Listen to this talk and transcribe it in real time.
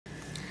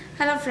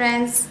Hello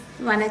friends,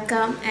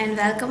 வணக்கம் and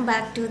welcome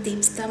back to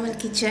Deep's Tamil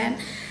Kitchen.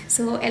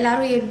 So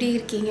எல்லாரும் எப்படி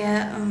இருக்கீங்க?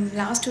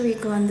 Last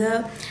week வந்து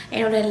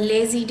என்னோட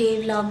lazy day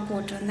vlog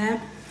போட்டிருந்தேன்.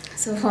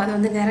 ஸோ அது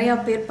வந்து நிறையா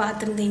பேர்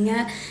பார்த்துருந்தீங்க,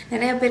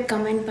 நிறையா பேர்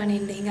கமெண்ட்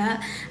பண்ணியிருந்தீங்க.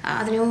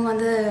 அதுலேயும்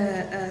வந்து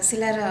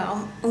சிலர்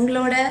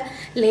உங்களோட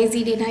லேசி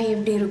டேனா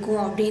எப்படி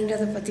இருக்கும்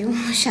அப்படின்றத பற்றியும்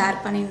ஷேர்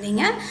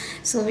பண்ணியிருந்தீங்க.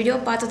 ஸோ வீடியோ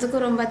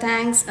பார்த்ததுக்கும் ரொம்ப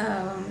தேங்க்ஸ்,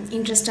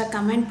 இன்ட்ரெஸ்டாக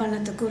கமெண்ட்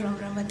பண்ணதுக்கும்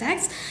ரொம்ப ரொம்ப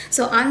தேங்க்ஸ்.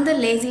 ஸோ அந்த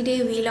லேசி டே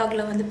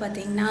வீலாகில் வந்து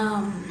பார்த்திங்கன்னா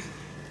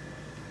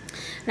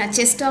நான்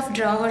செஸ்ட் ஆஃப்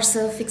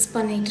ட்ராவர்ஸை ஃபிக்ஸ்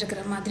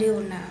பண்ணிகிட்ருக்கிற மாதிரி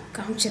ஒன்று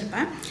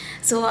காமிச்சிருப்பேன்.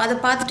 ஸோ அதை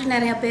பார்த்துட்டு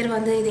நிறையா பேர்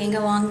வந்து இது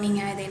எங்கே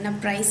வாங்கினீங்க, இது என்ன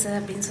ப்ரைஸு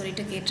அப்படின்னு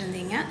சொல்லிட்டு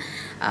கேட்டிருந்தீங்க.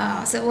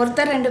 ஸோ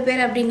ஒருத்தர் ரெண்டு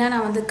பேர் அப்படின்னா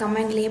நான் வந்து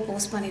கமெண்ட்லேயே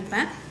போஸ்ட்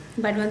பண்ணியிருப்பேன்.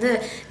 பட் வந்து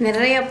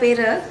நிறையா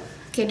பேர்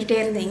கேட்டுகிட்டே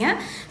இருந்தீங்க.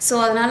 ஸோ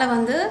அதனால்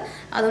வந்து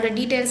அதோட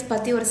டீட்டெயில்ஸ்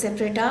பற்றி ஒரு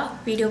செப்ரேட்டாக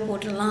வீடியோ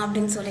போட்டுடலாம்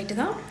அப்படின்னு சொல்லிட்டு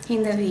தான்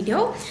இந்த வீடியோ.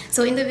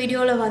 ஸோ இந்த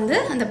வீடியோவில் வந்து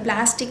அந்த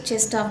பிளாஸ்டிக்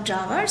செஸ்ட் ஆஃப்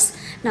ட்ராவர்ஸ்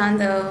நான்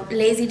அந்த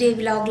லேசி டே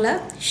விலாகில்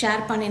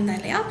ஷேர் பண்ணியிருந்தேன்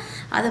இல்லையா,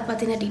 அதை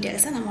பற்றின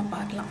டீட்டெயில்ஸை நம்ம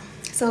பார்க்கலாம்.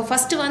 ஸோ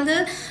ஃபஸ்ட்டு வந்து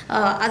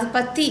அதை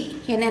பற்றி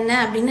என்னென்ன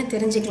அப்படின்னு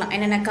தெரிஞ்சுக்கலாம்.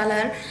 என்னென்ன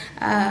கலர்,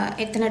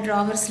 எத்தனை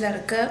ட்ராவர்ஸில்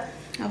இருக்குது,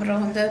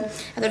 அப்புறம் வந்து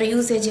அதோட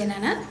யூசேஜ்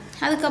என்னென்ன,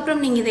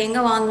 அதுக்கப்புறம் நீங்கள் இதை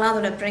எங்கே வாங்கலாம்,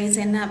 அதோட ப்ரைஸ்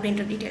என்ன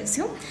அப்படின்ற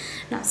டீட்டெயில்ஸையும்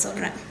நான்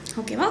சொல்கிறேன்.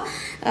 ஓகேவா?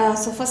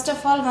 ஸோ ஃபர்ஸ்ட்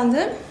ஆஃப் ஆல்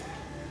வந்து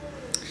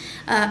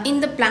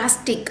இந்த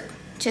பிளாஸ்டிக்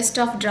செஸ்ட்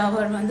ஆஃப்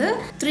ட்ராவர் வந்து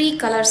 3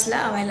 கலர்ஸில்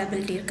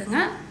அவைலபிலிட்டி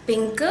இருக்குங்க.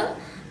 பிங்க்கு,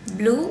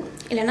 ப்ளூ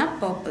இல்லைனா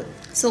பர்பிள்.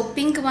 ஸோ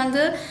பிங்க்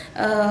வந்து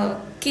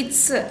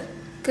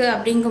கிட்ஸுக்கு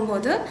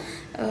அப்படிங்கும்போது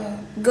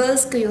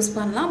கேர்ள்ஸ்க்கு யூஸ்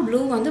பண்ணலாம், ப்ளூ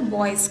வந்து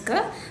பாய்ஸ்க்கு,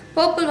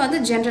 பர்பிள் வந்து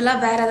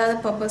ஜென்ரலாக வேறு ஏதாவது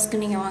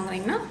பர்பஸ்க்கு நீங்கள்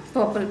வாங்குறீங்கன்னா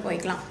பர்பிள்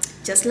போய்க்கலாம்.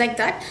 Just like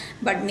that.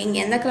 பட்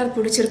நீங்கள் எந்த கலர்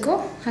பிடிச்சிருக்கோ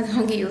அதை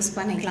வாங்கி யூஸ்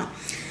பண்ணிக்கலாம்.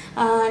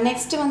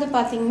 நெக்ஸ்ட்டு வந்து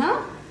பார்த்திங்கன்னா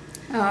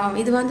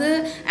இது வந்து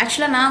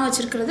ஆக்சுவலாக நான்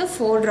வச்சுருக்கிறது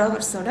 4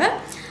 ட்ராவர்ஸோட.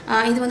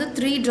 இது வந்து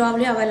 3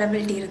 ட்ராவ்லேயும்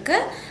அவைலபிலிட்டி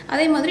இருக்குது,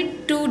 அதே மாதிரி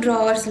 2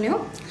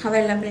 ட்ராவர்ஸ்லேயும்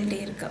அவைலபிலிட்டி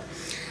இருக்குது.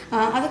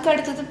 அதுக்கு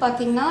அடுத்தது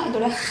பார்த்திங்கன்னா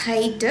இதோட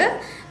ஹைட்டு,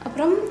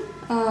 அப்புறம்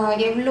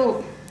எவ்வளோ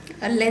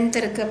லென்த்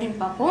இருக்குது அப்படின்னு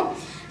பார்ப்போம்.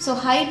 ஸோ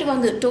ஹைட்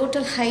வந்து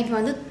டோட்டல் ஹைட்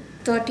வந்து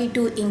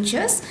 32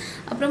 inches.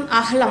 அப்புறம்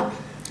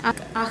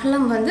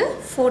அகலம் வந்து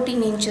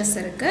 14 inches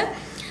இருக்குது.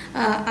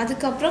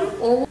 அதுக்கப்புறம்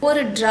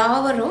ஒவ்வொரு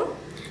ட்ராவரும்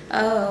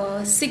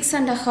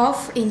 6.5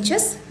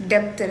 inches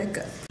டெப்த்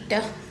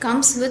இருக்குது.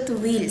 Comes with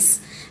wheels.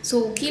 ஸோ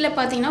கீழே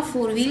பார்த்தீங்கன்னா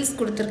 4 வீல்ஸ்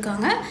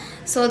கொடுத்துருக்காங்க.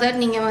 ஸோ தட்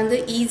நீங்கள் வந்து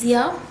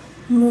ஈஸியாக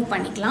மூவ்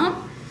பண்ணிக்கலாம்,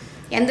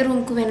 எந்த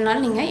ரூமுக்கு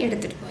வேணுனாலும் நீங்கள்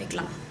எடுத்துகிட்டு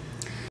போய்க்கலாம்.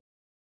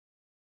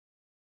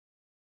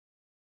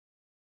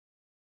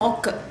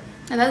 லாக்கு,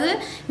 அதாவது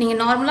நீங்கள்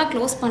நார்மலாக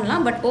க்ளோஸ்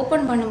பண்ணலாம், பட்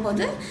ஓப்பன்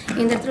பண்ணும்போது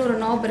இந்த இடத்துல ஒரு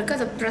நாப் இருக்குது,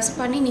 அதை ப்ரெஸ்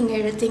பண்ணி நீங்கள்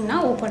எடுத்திங்கன்னா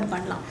ஓப்பன்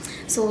பண்ணலாம்.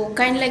 So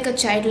kind like a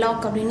child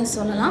lock அப்படின்னு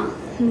சொல்லலாம்.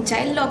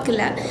 சைல்ட் லாக்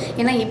இல்லை,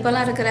 ஏன்னா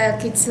இப்போல்லாம் இருக்கிற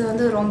கிட்ஸ்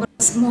வந்து ரொம்ப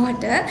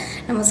ஸ்மார்ட்டு,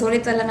 நம்ம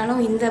சொல்லித்தரலனாலும்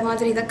இந்த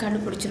மாதிரி இதை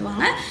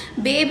கண்டுபிடிச்சிருவாங்க.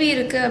 பேபி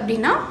இருக்குது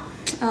அப்படின்னா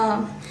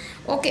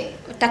ஓகே,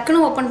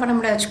 டக்குன்னு ஓப்பன் பண்ண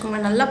முடியாது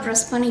வச்சுக்கோங்க, நல்லா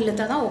ப்ரெஸ் பண்ணி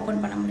இழுத்தா தான்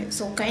ஓப்பன் பண்ண முடியும்.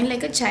 So kind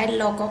like a child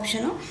lock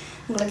ஆப்ஷனும்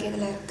உங்களுக்கு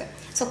இதில் இருக்குது.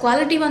 ஸோ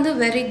குவாலிட்டி வந்து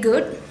வெரி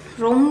குட்.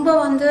 ரொம்ப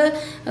வந்து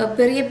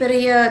பெரிய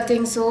பெரிய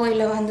திங்ஸோ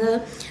இல்லை வந்து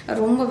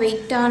ரொம்ப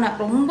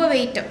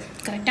வெயிட்டு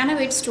கரெக்டான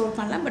வெயிட் ஸ்டோர்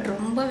பண்ணலாம், பட்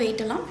ரொம்ப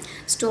வெயிட்டெல்லாம்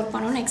ஸ்டோர்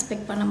பண்ணணும்னு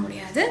எக்ஸ்பெக்ட் பண்ண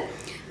முடியாது.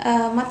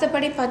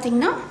 மற்றபடி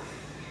பார்த்திங்கன்னா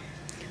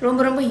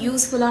ரொம்ப ரொம்ப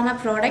யூஸ்ஃபுல்லான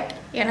ப்ராடக்ட்,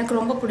 எனக்கு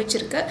ரொம்ப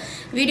பிடிச்சிருக்கு.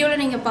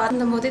 வீடியோவில் நீங்கள்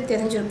பார்க்கும்போதே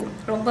தெரிஞ்சிருக்கும்,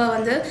 ரொம்ப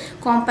வந்து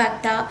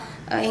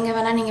காம்பேக்டாக எங்கே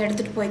வேணால் நீங்கள்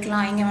எடுத்துகிட்டு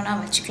போய்க்கலாம், எங்கே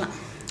வேணால் வச்சுக்கலாம்.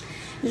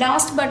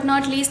 லாஸ்ட் பட்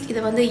நாட் லீஸ்ட்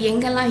இதை வந்து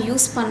எங்கெல்லாம்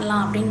யூஸ்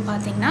பண்ணலாம் அப்படின்னு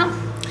பார்த்தீங்கன்னா,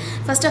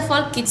 ஃபர்ஸ்ட் ஆஃப்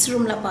ஆல் கிட்ஸ்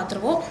ரூமில்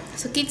பார்த்துருவோம்.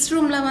 ஸோ கிட்ஸ்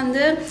ரூமில்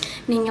வந்து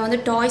நீங்கள் வந்து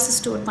டாய்ஸ்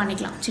ஸ்டோர்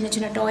பண்ணிக்கலாம், சின்ன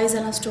சின்ன டாய்ஸ்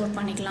எல்லாம் ஸ்டோர்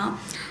பண்ணிக்கலாம்.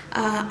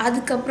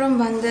 அதுக்கப்புறம்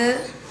வந்து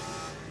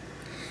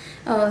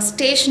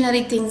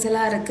ஸ்டேஷ்னரி திங்ஸ்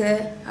எல்லாம்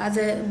இருக்குது,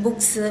 அது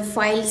புக்ஸு,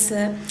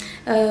 ஃபைல்ஸு,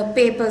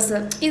 பேப்பர்ஸு,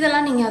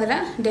 இதெல்லாம் நீங்கள்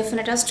அதில்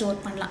டெஃபினட்டாக ஸ்டோர்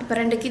பண்ணலாம். இப்போ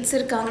 2 கிட்ஸ்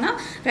இருக்காங்கன்னா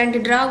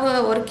 2 ட்ராவர்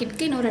ஒரு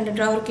கிட்க்கு இன்னும் 2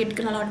 ட்ராவர்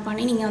கிட்க்கு அலாட்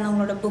பண்ணி நீங்கள் வந்து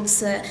உங்களோட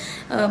புக்ஸு,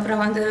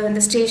 அப்புறம் வந்து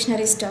இந்த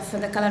ஸ்டேஷ்னரி ஸ்டஃப்,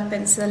 இந்த கலர்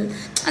பென்சில்,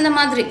 அந்த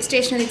மாதிரி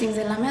ஸ்டேஷ்னரி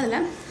திங்ஸ் எல்லாமே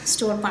அதில்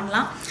ஸ்டோர்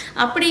பண்ணலாம்.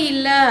 அப்படி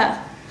இல்லை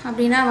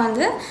அப்படின்னா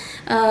வந்து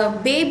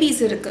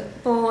பேபிஸ் இருக்குது,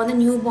 இப்போது வந்து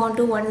new born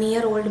to 1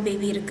 year old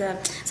baby இருக்குது.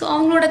 ஸோ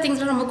அவங்களோட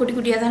திங்ஸ்லாம் ரொம்ப குட்டி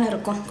குட்டியாக தானே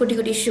இருக்கும், குட்டி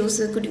குட்டி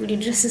ஷூஸு, குட்டி குட்டி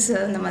ட்ரெஸ்ஸஸ்ஸு,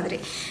 அந்த மாதிரி.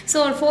 ஸோ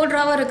ஒரு 4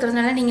 ட்ராவர்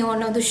இருக்கிறதுனால நீங்கள்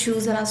ஒன்று வந்து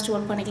ஷூஸ் எல்லாம்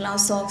ஸ்டோர் பண்ணிக்கலாம்,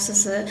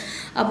 சாக்ஸஸ்ஸு,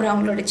 அப்புறம்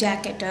அவங்களோட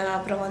ஜாக்கெட்டு,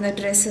 அப்புறம் வந்து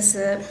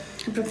ட்ரெஸ்ஸஸ்ஸு,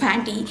 அப்புறம்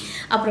பேண்ட்டி,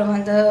 அப்புறம்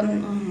வந்து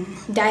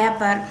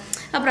டயாப்பர்,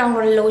 அப்புறம்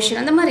அவங்களோட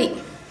லோஷன், அந்த மாதிரி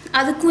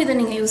அதுக்கும் இதை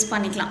நீங்கள் யூஸ்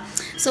பண்ணிக்கலாம்.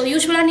 ஸோ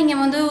யூஸ்வலாக நீங்கள்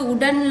வந்து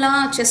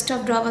உடன்லாம் செஸ்ட்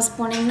ஆஃப் ட்ராவர்ஸ்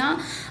போனீங்கன்னா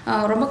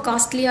ரொம்ப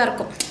காஸ்ட்லியாக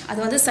இருக்கும். அது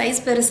வந்து சைஸ்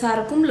பெருசாக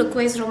இருக்கும், லுக்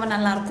வைஸ் ரொம்ப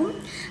நல்லாயிருக்கும்,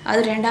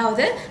 அது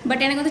ரெண்டாவது.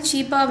 பட் எனக்கு வந்து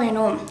சீப்பாக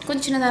வேணும்,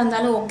 கொஞ்சம் சின்னதாக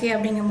இருந்தாலும் ஓகே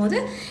அப்படிங்கும்போது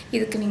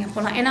இதுக்கு நீங்கள்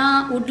போகலாம். ஏன்னா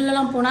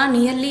வுட்லலாம் போனால்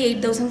நியர்லி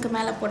 8,000க்கு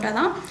மேலே போட்டால்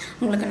தான்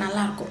உங்களுக்கு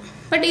நல்லாயிருக்கும்.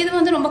 பட் இது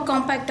வந்து ரொம்ப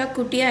காம்பேக்டாக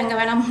குட்டியாக எங்கே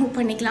வேணால் மூவ்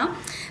பண்ணிக்கலாம்.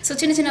 ஸோ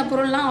சின்ன சின்ன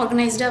பொருள்லாம்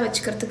ஆர்கனைஸ்டாக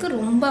வச்சுக்கிறதுக்கு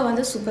ரொம்ப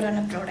வந்து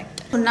சூப்பரான ப்ராடக்ட்.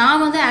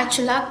 நான் வந்து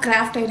ஆக்சுவலாக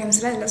கிராஃப்ட்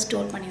ஐட்டம்ஸில் இதில்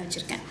ஸ்டோர் பண்ணி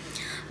வச்சுருக்கேன்.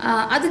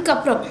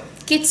 அதுக்கப்புறம்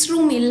கிட்ஸ்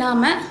ரூம்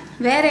இல்லாமல்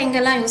வேறு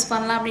எங்கெல்லாம் யூஸ்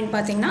பண்ணலாம் அப்படின்னு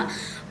பார்த்தீங்கன்னா,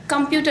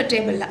 கம்ப்யூட்டர்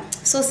டேபிளில்.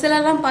 ஸோ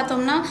சிலலாம்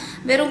பார்த்தோம்னா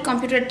வெறும்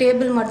கம்ப்யூட்டர்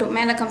டேபிள் மட்டும்,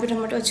 மேலே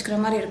கம்ப்யூட்டர் மட்டும் வச்சுக்கிற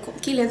மாதிரி இருக்கும்,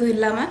 கீழே எதுவும்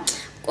இல்லாமல்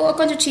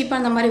கொஞ்சம்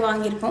சீப்பாக அந்த மாதிரி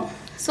வாங்கியிருப்போம்.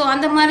 ஸோ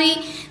அந்த மாதிரி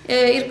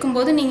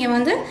இருக்கும்போது நீங்கள்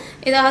வந்து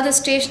ஏதாவது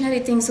ஸ்டேஷ்னரி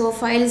திங்ஸோ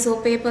ஃபைல்ஸோ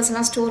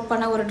பேப்பர்ஸ்லாம் ஸ்டோர்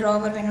பண்ண ஒரு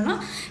ட்ராவர் வேணும்னா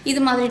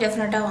இது மாதிரி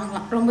டெஃபினட்டாக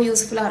வாங்கலாம், ரொம்ப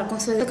யூஸ்ஃபுல்லாக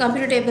இருக்கும். ஸோ இது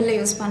கம்ப்யூட்டர் டேபிளில்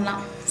யூஸ்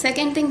பண்ணலாம்.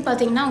 செகண்ட் திங்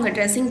பார்த்தீங்கன்னா உங்கள்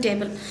ட்ரெஸ்ஸிங்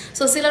டேபிள்.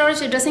 ஸோ சிலரோட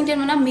ட்ரெஸ்ஸிங்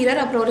டேபிள்னால்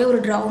மிரர் அப்புறம் ஒரே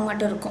ஒரு ட்ராவர்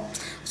மட்டும் இருக்கும்.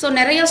 ஸோ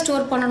நிறையா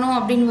ஸ்டோர் பண்ணணும்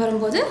அப்படின்னு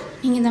வரும்போது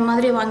நீங்கள் இந்த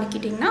மாதிரி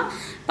வாங்கிக்கிட்டிங்கன்னா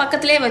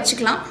பக்கத்துலேயே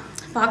வச்சுக்கலாம்,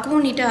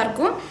 பார்க்கவும் நீட்டாக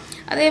இருக்கும்.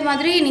 அதே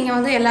மாதிரி நீங்கள்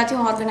வந்து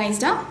எல்லாத்தையும்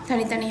ஆர்கனைஸ்டாக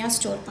தனித்தனியாக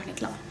ஸ்டோர்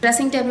பண்ணிக்கலாம்.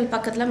 ட்ரெஸ்ஸிங் டேபிள்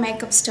பக்கத்தில்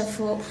மேக்கப்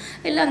ஸ்டஃப்போ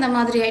இல்லை அந்த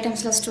மாதிரி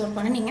ஐட்டம்ஸ்லாம் ஸ்டோர்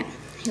பண்ணி நீங்கள்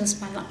யூஸ்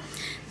பண்ணலாம்.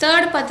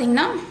 தேர்ட்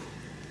பார்த்திங்கன்னா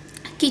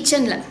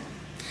கிச்சனில்.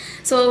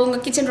 ஸோ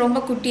உங்கள் கிச்சன் ரொம்ப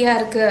குட்டியாக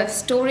இருக்குது,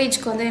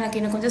 ஸ்டோரேஜ்க்கு வந்து எனக்கு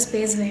இன்னும் கொஞ்சம்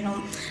ஸ்பேஸ்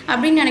வேணும்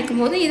அப்படின்னு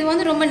நினைக்கும் போது இது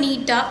வந்து ரொம்ப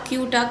நீட்டாக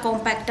க்யூட்டாக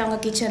காம்பேக்டாக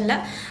உங்கள் கிச்சனில்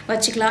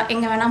வச்சுக்கலாம்,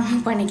 எங்கே வேணால்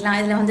மூவ் பண்ணிக்கலாம்.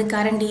 இதில் வந்து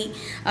கரண்டி,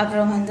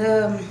 அப்புறம் வந்து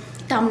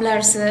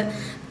டம்ளர்ஸு,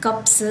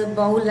 கப்ஸு,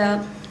 பவுலு,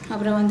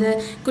 அப்புறம் வந்து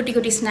குட்டி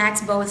குட்டி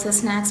ஸ்நாக்ஸ் பவுல்ஸு,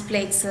 ஸ்நாக்ஸ்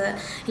பிளேட்ஸு,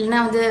 இல்லைனா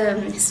வந்து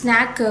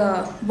ஸ்நாக்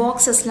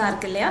பாக்ஸஸ்லாம்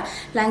இருக்குது இல்லையா,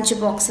 லஞ்ச்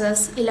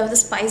பாக்ஸஸ் இல்லை வந்து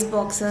ஸ்பைஸ்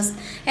பாக்ஸஸ்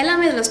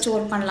எல்லாமே இதில்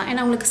ஸ்டோர் பண்ணலாம்.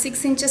 ஏன்னா உங்களுக்கு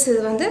 6 inches இது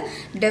வந்து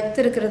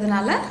டெப்த்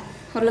இருக்கிறதுனால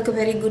ஓரளவுக்கு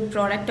very good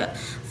product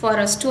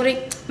for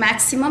storage.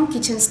 Maximum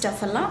kitchen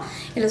stuff எல்லாம்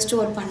இதில்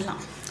ஸ்டோர்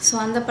பண்ணலாம். ஸோ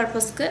அந்த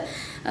பர்பஸ்க்கு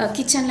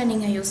கிச்சனில்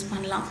நீங்கள் யூஸ்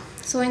பண்ணலாம்.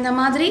 ஸோ இந்த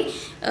மாதிரி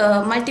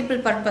மல்டிபிள்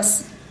பர்பஸ்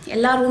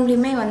எல்லா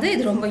ரூம்லேயுமே வந்து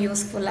இது ரொம்ப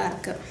யூஸ்ஃபுல்லாக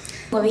இருக்குது.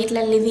 உங்கள்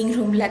வீட்டில் லிவிங்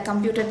ரூமில்,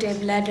 கம்ப்யூட்டர்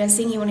டேபிளில்,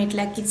 ட்ரெஸ்ஸிங்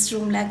யூனிட்டில், கிட்ஸ்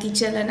ரூமில்,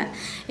 கிச்சனில்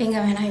எங்கே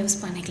வேணால் யூஸ்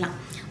பண்ணிக்கலாம்.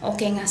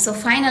 ஓகேங்க. ஸோ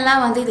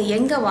ஃபைனலாக வந்து இது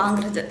எங்கே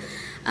வாங்குறது?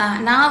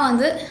 நான்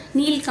வந்து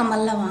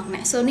நீல்கமலில்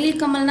வாங்கினேன். ஸோ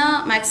நீல்கமல்னால்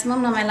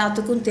மேக்ஸிமம் நம்ம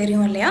எல்லாத்துக்கும்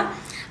தெரியும் இல்லையா,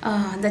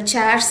 அந்த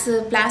சேர்ஸு,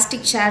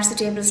 பிளாஸ்டிக் சேர்ஸ்,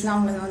 டேபிள்ஸ்லாம்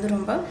உங்களுக்கு வந்து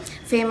ரொம்ப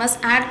ஃபேமஸ்.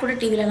 ஆட் கூட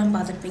டிவிலலாம்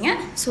பார்த்துருப்பீங்க.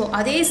 ஸோ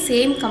அதே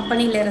சேம்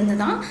கம்பெனிலேருந்து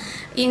தான்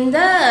இந்த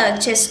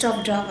செஸ்ட்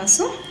ஆஃப்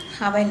ட்ராவர்ஸும்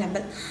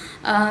அவைலபிள்.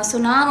 ஸோ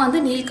நான்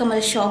வந்து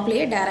நீல்கமல்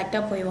ஷாப்லேயே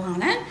டைரெக்டாக போய்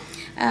வாங்கினேன்.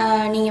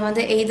 நீங்கள்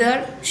வந்து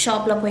எய்தர்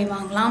ஷாப்பில் போய்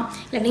வாங்கலாம்,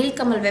 இல்லை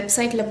நீல்கமல்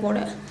வெப்சைட்டில்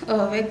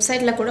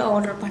கூட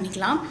ஆர்டர்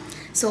பண்ணிக்கலாம்.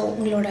 ஸோ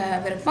உங்களோட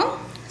விருப்பம்.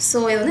 ஸோ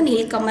இது வந்து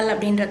நீல்கமல்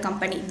அப்படின்ற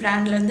கம்பெனி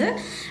பிராண்ட்லேருந்து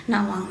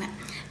நான் வாங்கினேன்.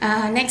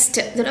 நெக்ஸ்ட்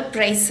இதோட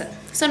ப்ரைஸு.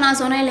 ஸோ நான்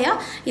சொன்னேன் இல்லையா,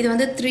 இது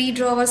வந்து 3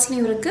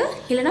 drawers-லையும் இருக்குது,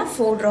 இல்லைனா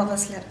 4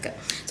 drawers-ல இருக்குது.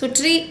 ஸோ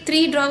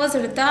 3 drawers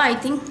எடுத்தால் ஐ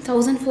திங்க்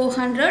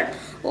 1400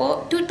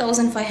 to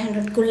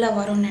 1500க்குள்ளே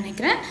வரும்னு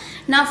நினைக்கிறேன்.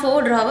 நான் 4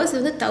 drawers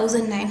வந்து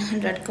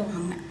 1900க்கு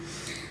வாங்கினேன்.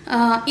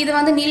 இது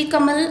வந்து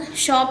நீல்கமல்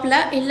ஷாப்பில்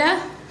இல்லை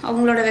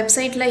அவங்களோட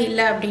வெப்சைட்டில்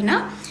இல்லை அப்படின்னா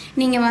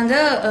நீங்கள் வந்து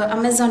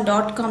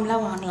amazon.com-ல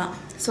வாங்கலாம்.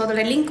 ஸோ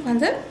அதோட லிங்க்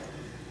வந்து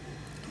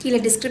கீழே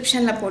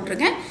டிஸ்கிரிப்ஷனில்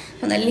போட்டிருக்கேன்.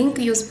 அந்த லிங்க்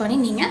யூஸ் பண்ணி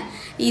நீங்கள்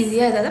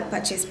ஈஸியாக இதை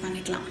பர்ச்சேஸ்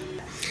பண்ணிக்கலாம்.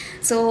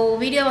 ஸோ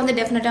வீடியோ வந்து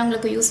டெஃபினட்டாக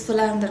உங்களுக்கு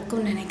யூஸ்ஃபுல்லாக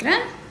இருந்திருக்கும்னு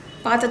நினைக்கிறேன்.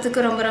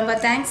 பார்த்ததுக்கு ரொம்ப ரொம்ப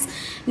தேங்க்ஸ்.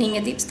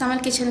 நீங்கள் தீப்ஸ்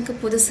தமிழ் கிச்சனுக்கு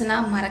புதுசுனா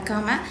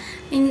மறக்காமல்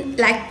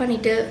லைக்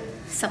பண்ணிவிட்டு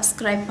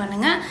சப்ஸ்கிரைப்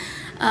பண்ணுங்கள்.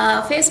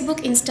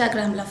 ஃபேஸ்புக்,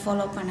 இன்ஸ்டாகிராமில்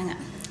ஃபாலோ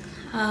பண்ணுங்கள்.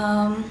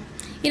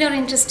 இன்னொரு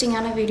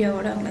இன்ட்ரெஸ்டிங்கான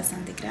வீடியோவோடு உங்களை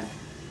சந்திக்கிறேன்.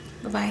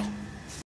 பாய்.